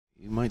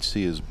You might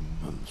see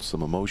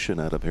some emotion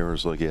out of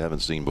Harris like you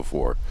haven't seen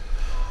before.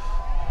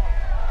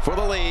 For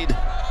the lead.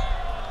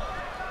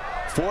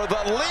 For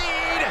the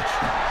lead.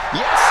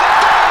 Yes,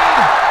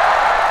 indeed.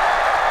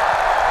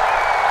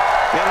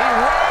 And he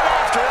ran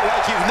after it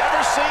like you've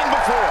never seen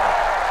before.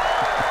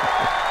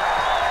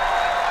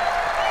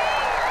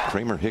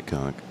 Kramer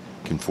Hickok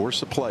can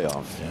force a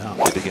playoff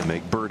if he can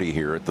make birdie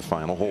here at the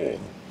final hole.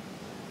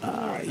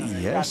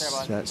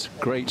 Yes, that's a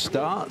great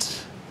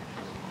start.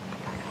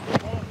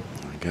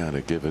 I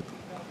gotta give it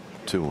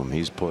to him.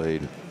 He's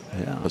played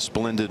a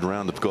splendid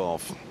round of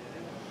golf. You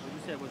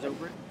said was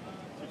over it?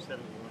 You said it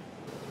was.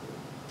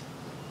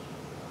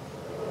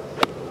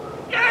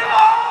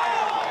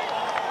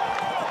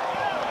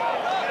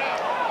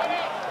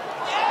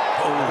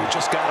 Oh,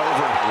 just got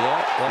over it.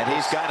 Yeah, and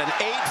he's got an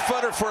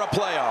 8-footer for a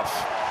playoff.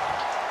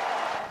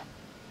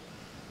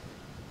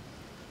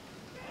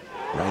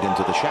 Right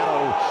into the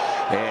shadow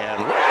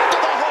and right to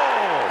the hole.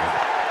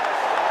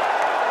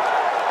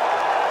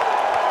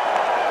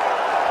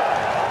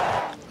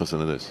 Listen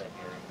to this.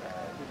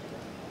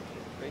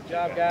 Great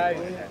job, guys.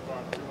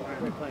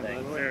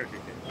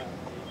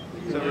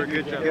 So we're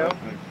good to go.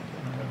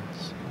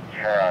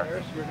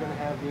 Harris, we're going to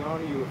have the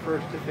honor. You were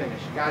first to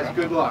finish. Guys,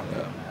 good luck.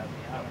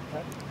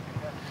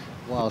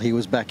 While he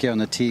was back here on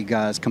the tee,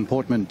 guys,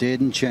 comportment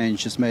didn't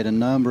change. Just made a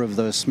number of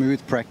those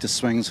smooth practice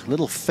swings.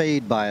 Little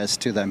fade bias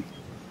to them.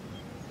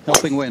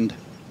 Helping wind.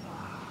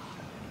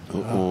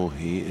 Oh,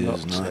 he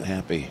is not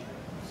happy.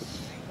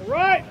 All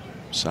right.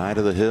 Side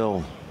of the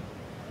hill.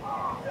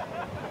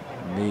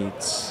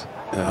 Needs.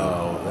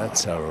 Oh,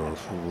 that's a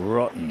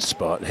rotten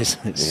spot,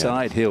 isn't it?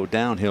 Side hill,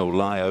 downhill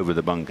lie over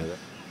the bunker.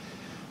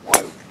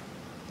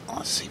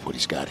 Let's see what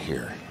he's got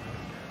here.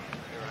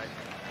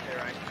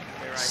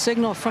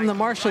 Signal from the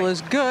marshal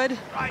is good.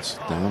 It's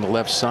down the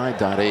left side,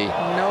 Dottie.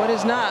 No, it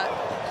is not.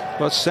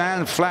 Well,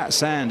 flat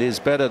sand is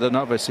better than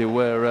obviously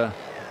where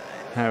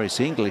Harris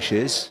English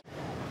is.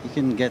 You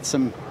can get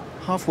some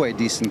halfway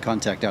decent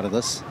contact out of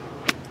this.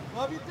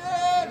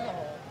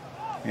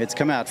 It's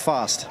come out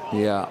fast.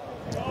 Yeah.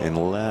 And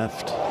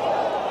left.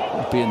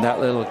 Be in that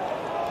little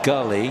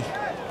gully.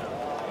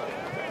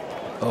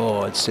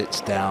 Oh, it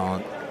sits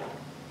down.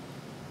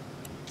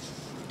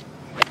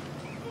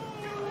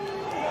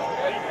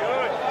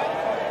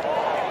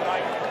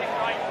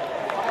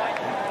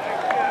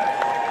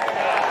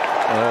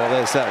 Oh,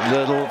 there's that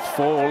little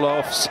fall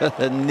off, so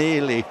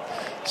nearly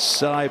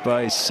side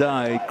by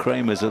side.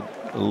 Kramer's a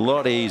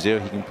lot easier.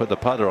 He can put the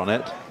putter on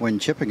it. When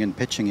chipping and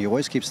pitching, he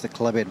always keeps the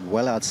club head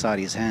well outside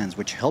his hands,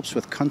 which helps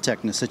with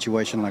contact in a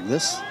situation like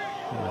this.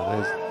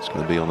 It's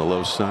going to be on the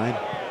low side.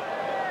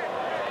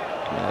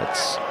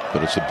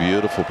 But it's a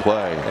beautiful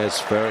play.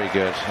 It's very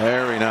good.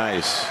 Very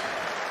nice.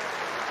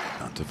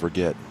 Not to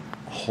forget,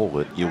 hole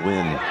it, you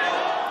win.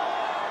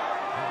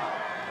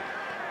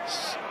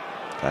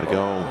 Gotta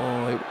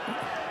go.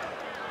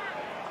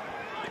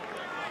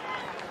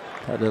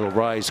 That little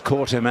rise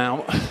caught him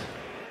out.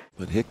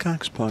 But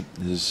Hickok's putt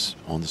is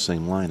on the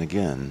same line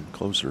again,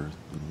 closer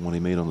than the one he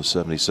made on the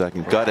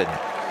 72nd. Gutted.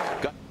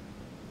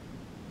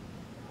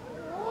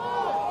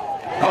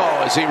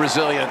 Oh, is he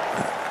resilient?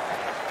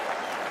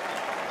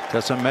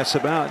 Doesn't mess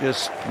about,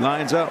 just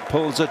lines up,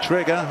 pulls the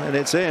trigger, and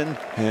it's in.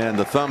 And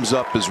the thumbs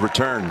up is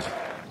returned.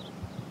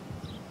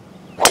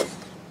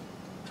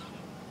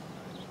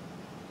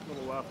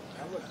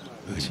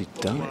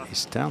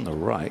 He's down the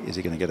right. Is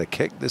he going to get a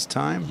kick this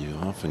time? You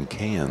often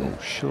can.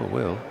 Oh, sure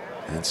will.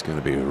 That's going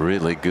to be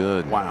really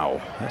good. Wow,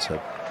 that's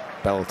a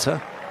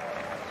belter.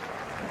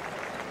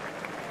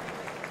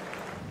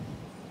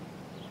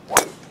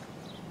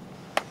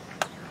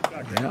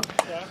 Yeah,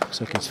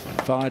 looks like he's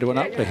fired one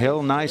up the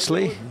hill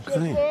nicely.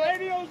 Okay.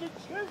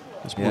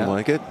 That's more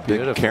like it.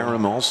 Big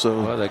Kramer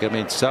also. Well, they're going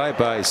to be side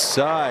by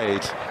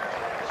side.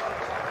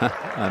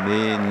 I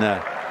mean,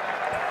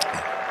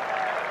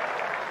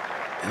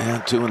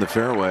 and two in the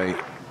fairway.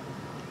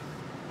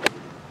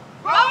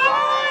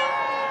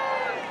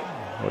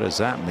 What does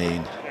that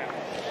mean?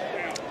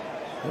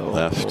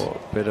 Left.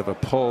 Bit of a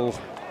pull.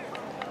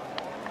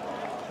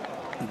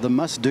 The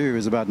must do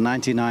is about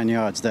 99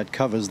 yards. That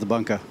covers the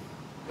bunker.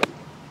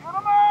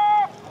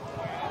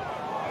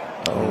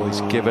 Oh,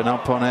 he's given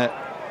up on it.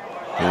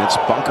 And it's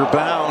bunker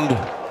bound.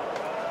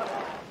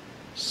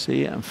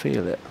 See it and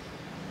feel it.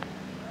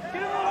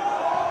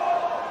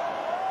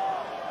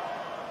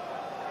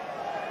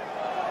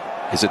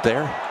 Is it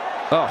there?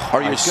 Oh,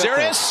 are you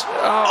serious?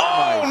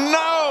 Oh,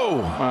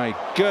 no! My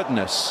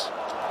goodness.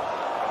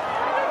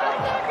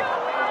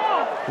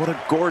 What a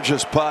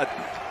gorgeous putt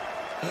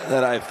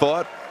that I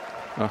thought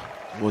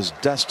was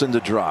destined to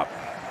drop.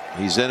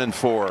 He's in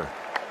 4.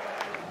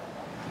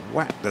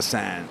 Whack the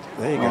sand.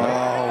 There you go.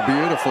 Oh,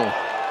 beautiful.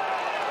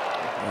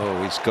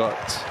 Oh, he's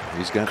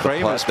got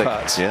Kramer's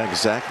putts. Yeah,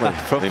 exactly.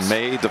 They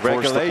made the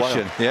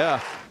regulation. Yeah.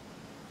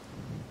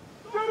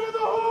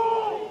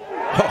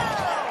 Oh,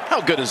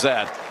 how good is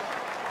that?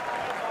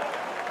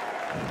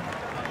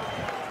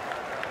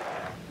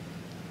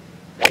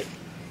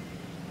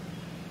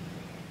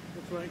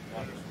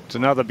 It's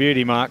another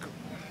beauty, Mark.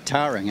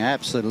 towering,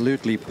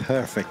 absolutely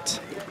perfect.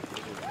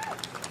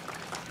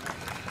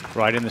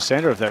 Right in the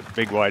center of that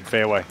big wide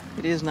fairway.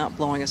 It is not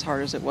blowing as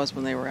hard as it was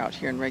when they were out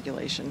here in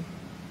regulation.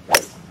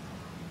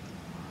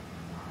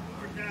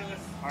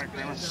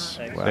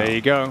 Wow. There you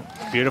go.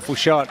 Beautiful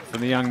shot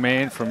from the young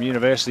man from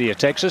University of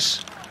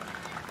Texas.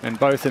 And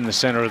both in the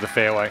center of the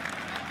fairway.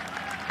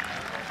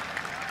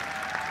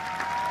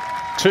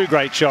 Two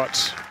great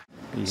shots.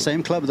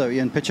 Same club though,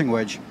 Ian, pitching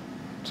wedge.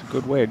 It's a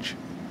good wedge.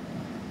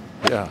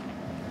 Yeah.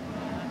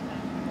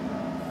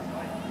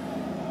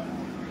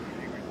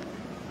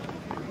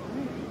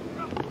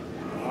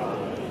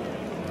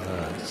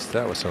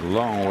 That was a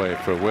long way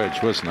for a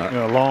wedge, wasn't it?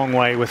 A long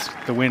way with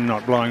the wind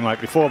not blowing like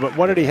before. But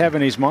what did he have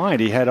in his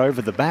mind? He had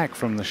over the back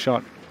from the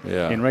shot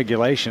in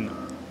regulation.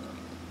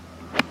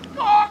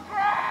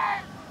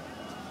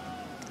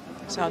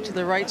 It's out to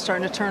the right,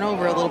 starting to turn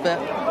over a little bit.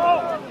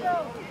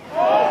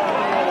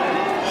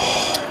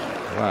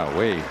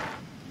 Wow-wee.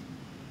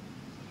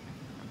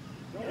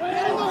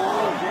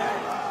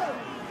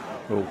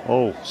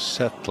 Oh,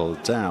 settle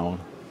down.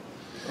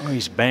 Oh,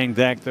 he's banged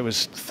that. There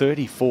was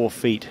 34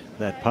 feet,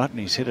 that putt, and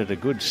he's hit it a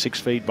good 6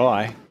 feet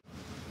by.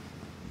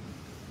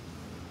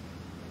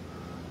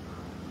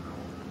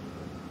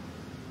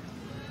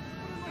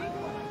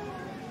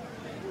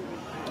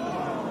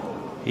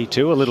 He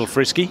too a little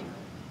frisky.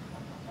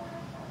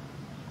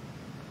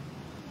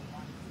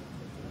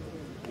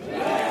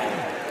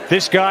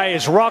 This guy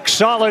is rock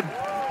solid.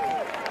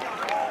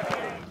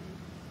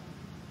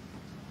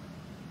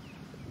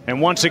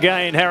 And once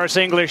again, Harris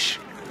English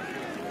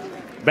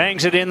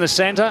bangs it in the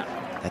center.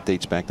 That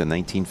dates back to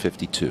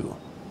 1952.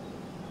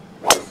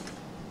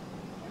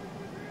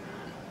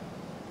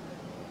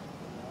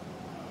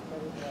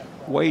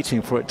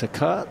 Waiting for it to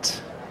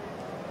cut.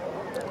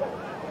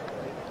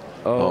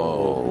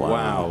 Oh,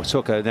 wow.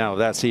 Tucker, now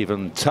that's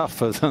even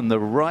tougher than the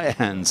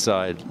right-hand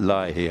side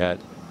lie he had.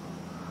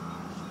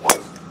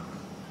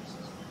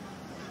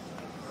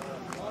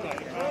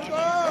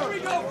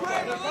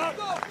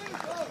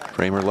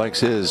 Kramer likes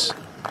his.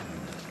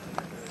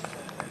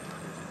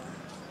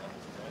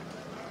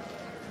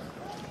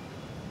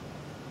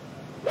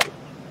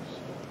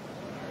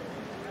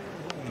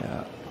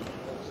 Yeah.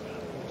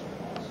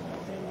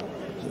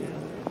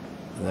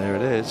 There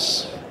it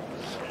is.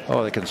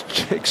 Oh, they can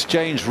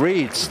exchange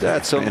reads.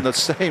 That's on the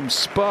same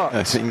spot.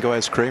 I think go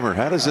ask Kramer,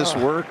 how does this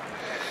work?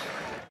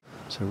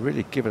 So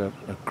really give it an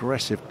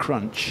aggressive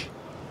crunch,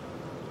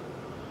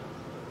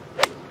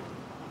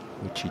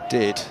 which he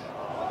did.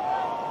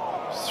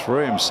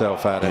 Threw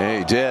himself at it. Yeah,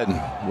 he did.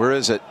 Where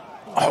is it?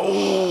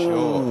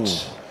 Oh,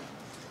 short.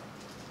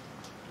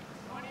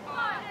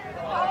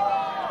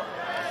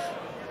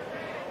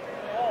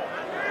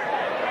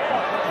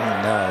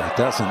 No, it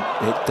doesn't.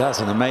 It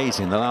doesn't.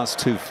 Amazing. The last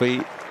 2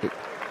 feet, it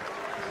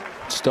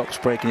stops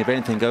breaking. If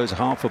anything, goes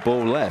half a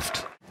ball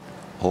left.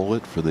 Hole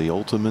it for the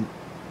ultimate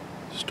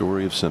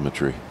story of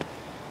symmetry.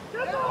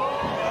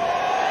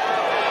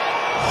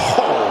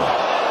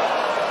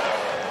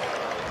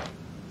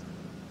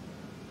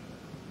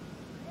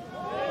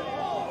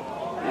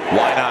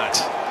 Why not?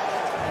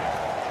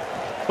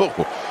 Oh,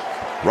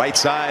 right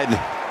side.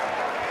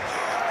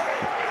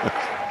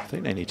 I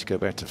think they need to go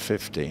back to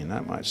 15.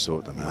 That might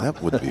sort them out.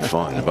 That would be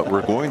fun. But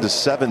we're going to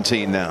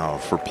 17 now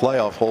for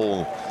playoff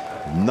hole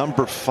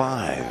number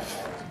 5.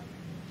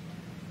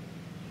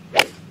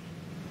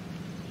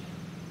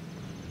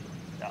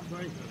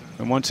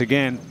 And once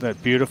again,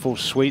 that beautiful,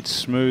 sweet,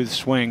 smooth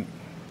swing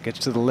gets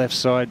to the left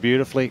side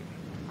beautifully.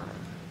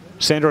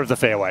 Center of the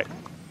fairway.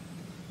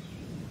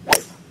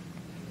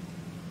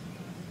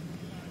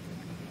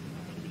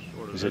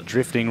 Is it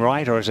drifting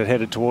right, or is it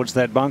headed towards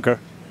that bunker?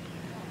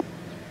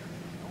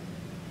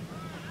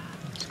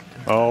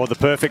 Oh, the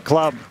perfect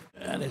club.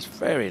 And there's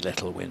very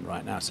little wind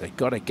right now, so you've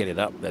got to get it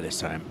up there this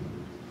time.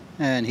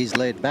 And he's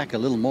laid back a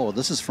little more.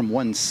 This is from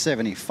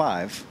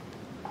 175.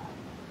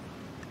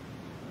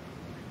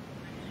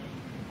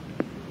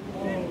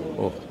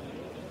 Oh.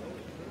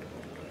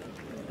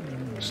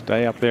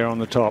 Stay up there on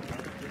the top.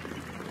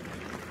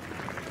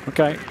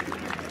 Okay.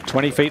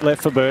 20 feet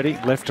left for birdie.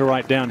 Left to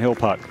right downhill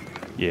putt.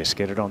 Yes,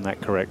 get it on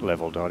that correct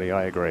level, Dottie.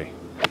 I agree.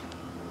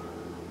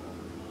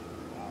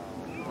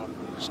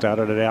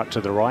 Started it out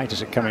to the right.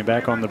 Is it coming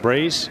back on the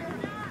breeze?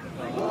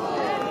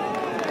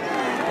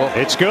 Oh.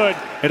 It's good.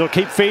 It'll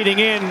keep feeding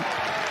in.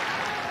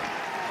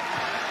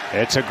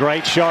 It's a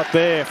great shot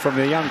there from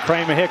the young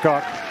Kramer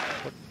Hickok.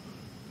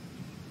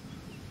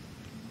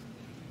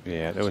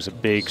 Yeah, there was a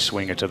big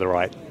swinger to the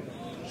right.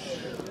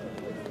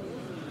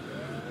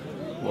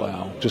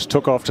 Wow. Just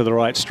took off to the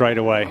right straight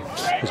away.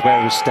 It was where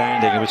he was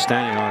standing. He was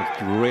standing on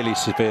a really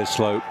severe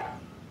slope.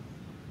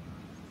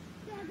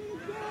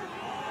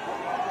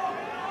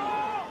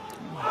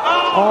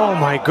 Oh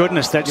my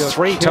goodness, that's You're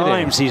 3 kidding.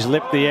 times he's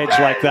lipped the edge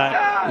like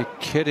that. You're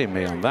kidding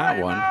me on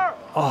that one.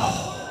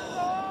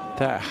 Oh,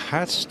 that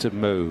has to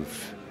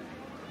move.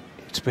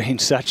 It's been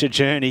such a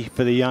journey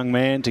for the young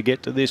man to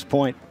get to this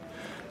point.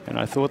 And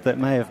I thought that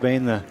may have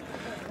been the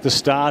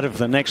start of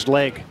the next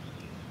leg.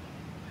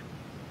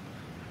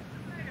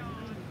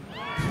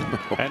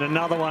 And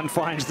another one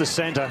finds the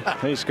center.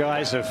 These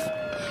guys have...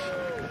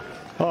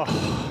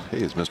 Oh, he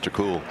is Mr.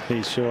 Cool.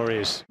 He sure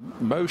is.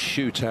 Most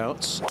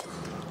shootouts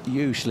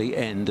usually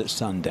end at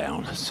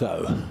sundown,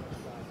 so...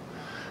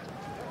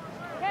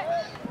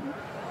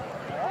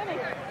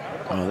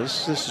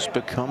 This has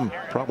become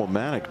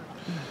problematic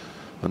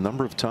a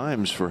number of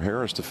times for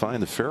Harris to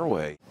find the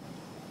fairway.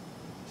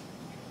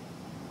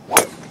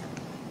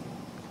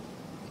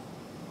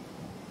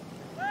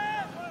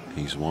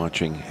 He's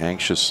watching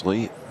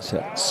anxiously.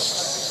 So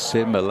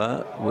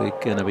similar. We're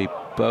going to be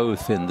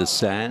both in the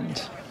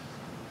sand.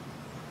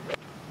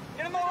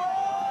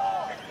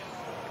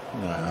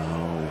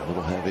 Oh, a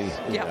little heavy.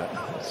 Yeah.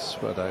 That's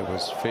what I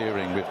was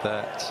fearing with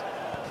that.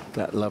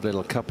 That lovely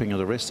little cupping of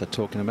the wrist they're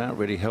talking about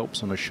really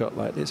helps on a shot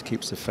like this.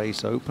 Keeps the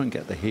face open,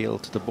 get the heel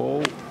to the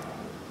ball.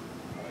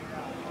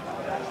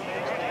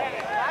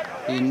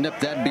 He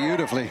nipped that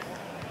beautifully.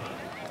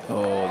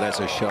 Oh, there's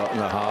a shot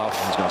and a half.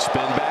 He's going to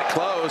spin back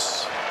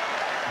close.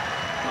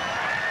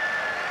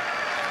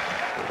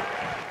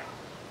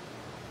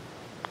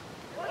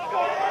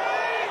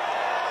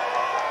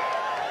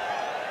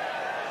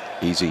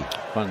 Easy.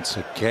 Once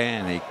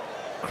again, he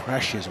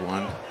crashes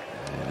one.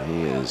 And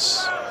he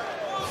is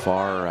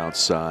far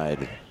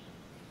outside.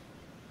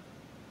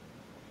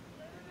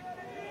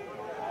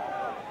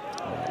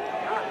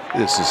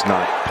 This is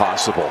not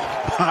possible.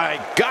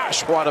 My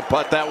gosh, what a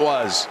putt that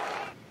was.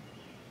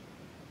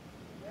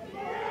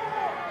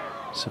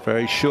 It's a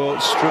very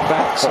short strip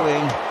back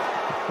swing.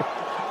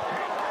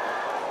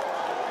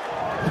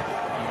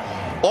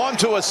 On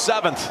to a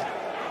seventh.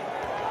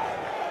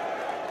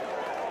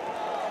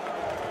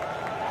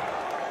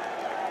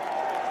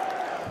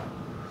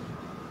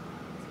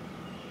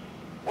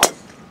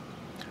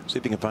 See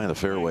if he can find the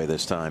fairway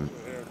this time.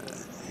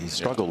 He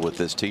struggled with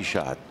this tee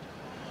shot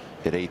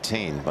at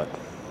 18, but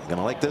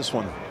gonna like this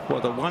one.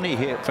 Well, the one he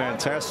hit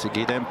fantastic.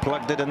 He then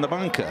plugged it in the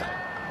bunker.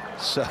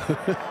 So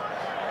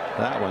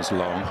that was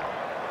long.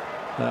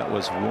 That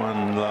was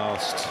one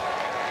last.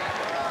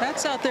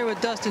 That's out there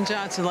with Dustin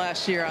Johnson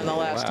last year on the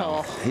last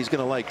hole. He's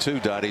gonna like two,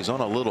 Dot. He's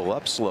on a little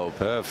upslope.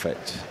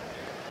 Perfect.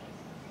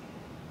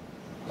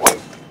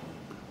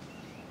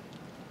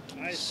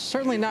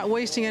 Certainly not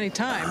wasting any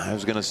time. I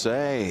was gonna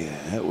say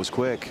it was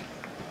quick,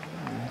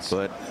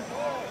 but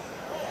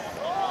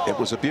it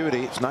was a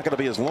beauty. It's not gonna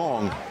be as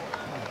long.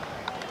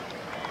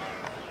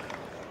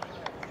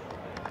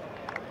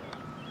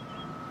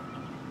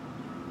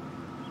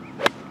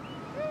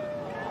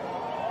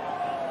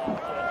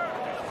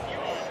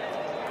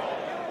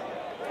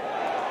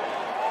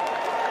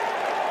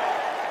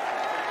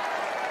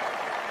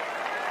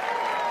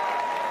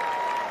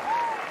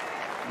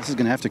 This is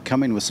going to have to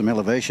come in with some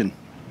elevation.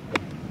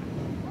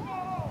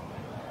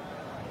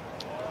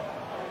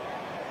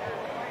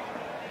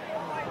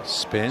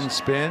 Spin,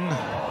 spin.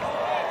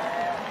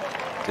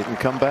 Didn't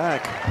come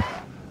back.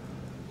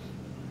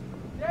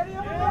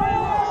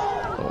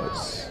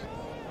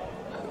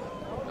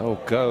 Oh,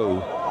 go.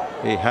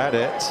 He had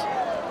it.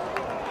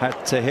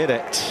 Had to hit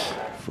it.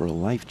 For a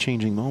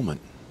life-changing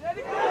moment.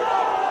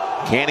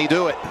 Can he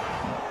do it?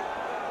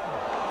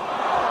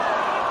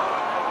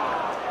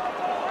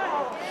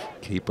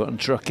 Keep on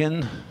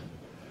trucking.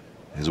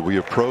 As we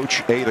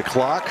approach 8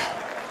 o'clock.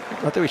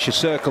 I think we should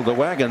circle the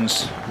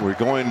wagons. We're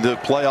going to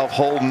playoff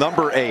hole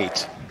number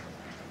 8.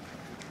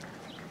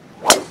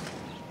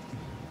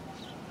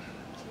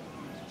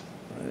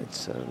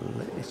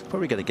 It's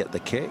probably going to get the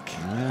kick.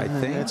 I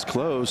think it's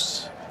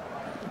close.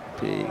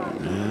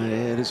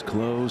 It is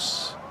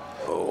close.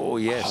 Oh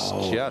yes,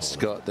 just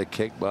got the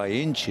kick by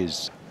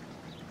inches.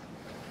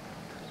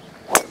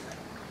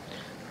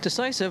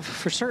 Decisive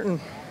for certain.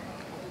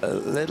 A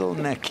little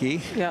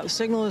necky. Yeah, the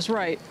signal is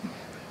right.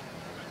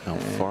 Oh,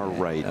 far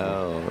right.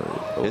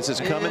 Oh, this is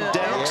coming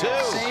down too.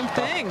 Same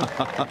thing.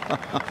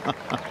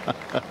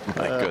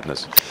 My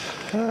goodness.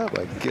 Oh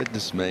my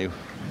goodness me.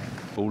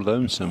 All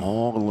lonesome.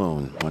 All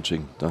alone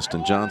watching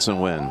Dustin Johnson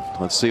win.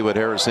 Let's see what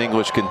Harris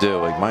English can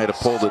do. He might have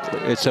pulled it.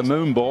 It's a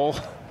moon ball.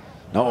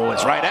 No,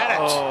 it's right at it.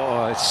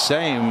 Oh, it's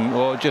same.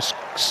 Or just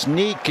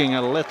sneaking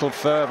a little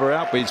further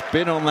out, but he's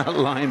been on that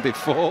line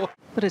before.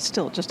 But it's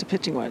still just a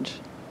pitching wedge.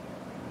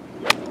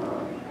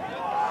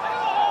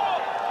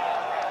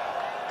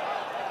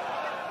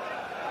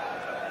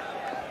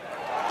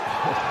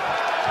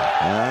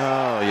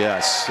 Oh,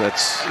 yes.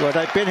 That's. Well,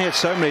 they've been here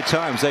so many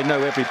times, they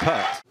know every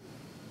putt.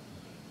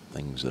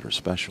 Things that are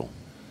special.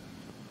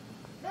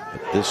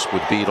 But this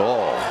would beat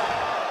all.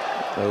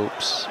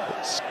 Oops,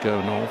 it's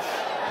going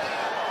off.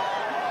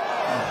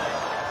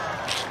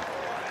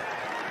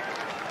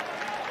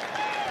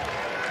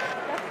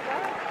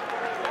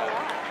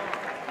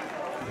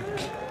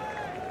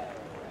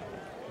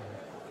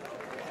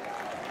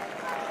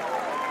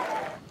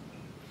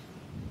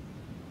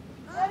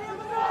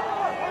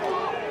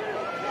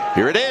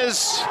 Here it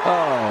is.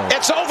 Oh.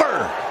 It's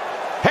over.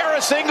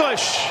 Harris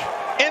English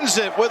ends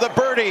it with a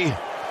birdie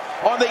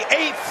on the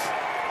 8th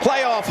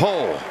playoff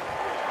hole.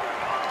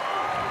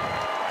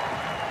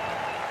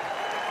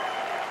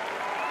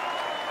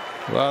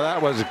 Well,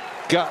 that was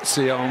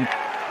gutsy on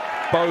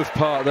both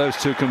part, those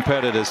two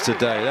competitors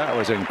today. That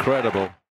was incredible.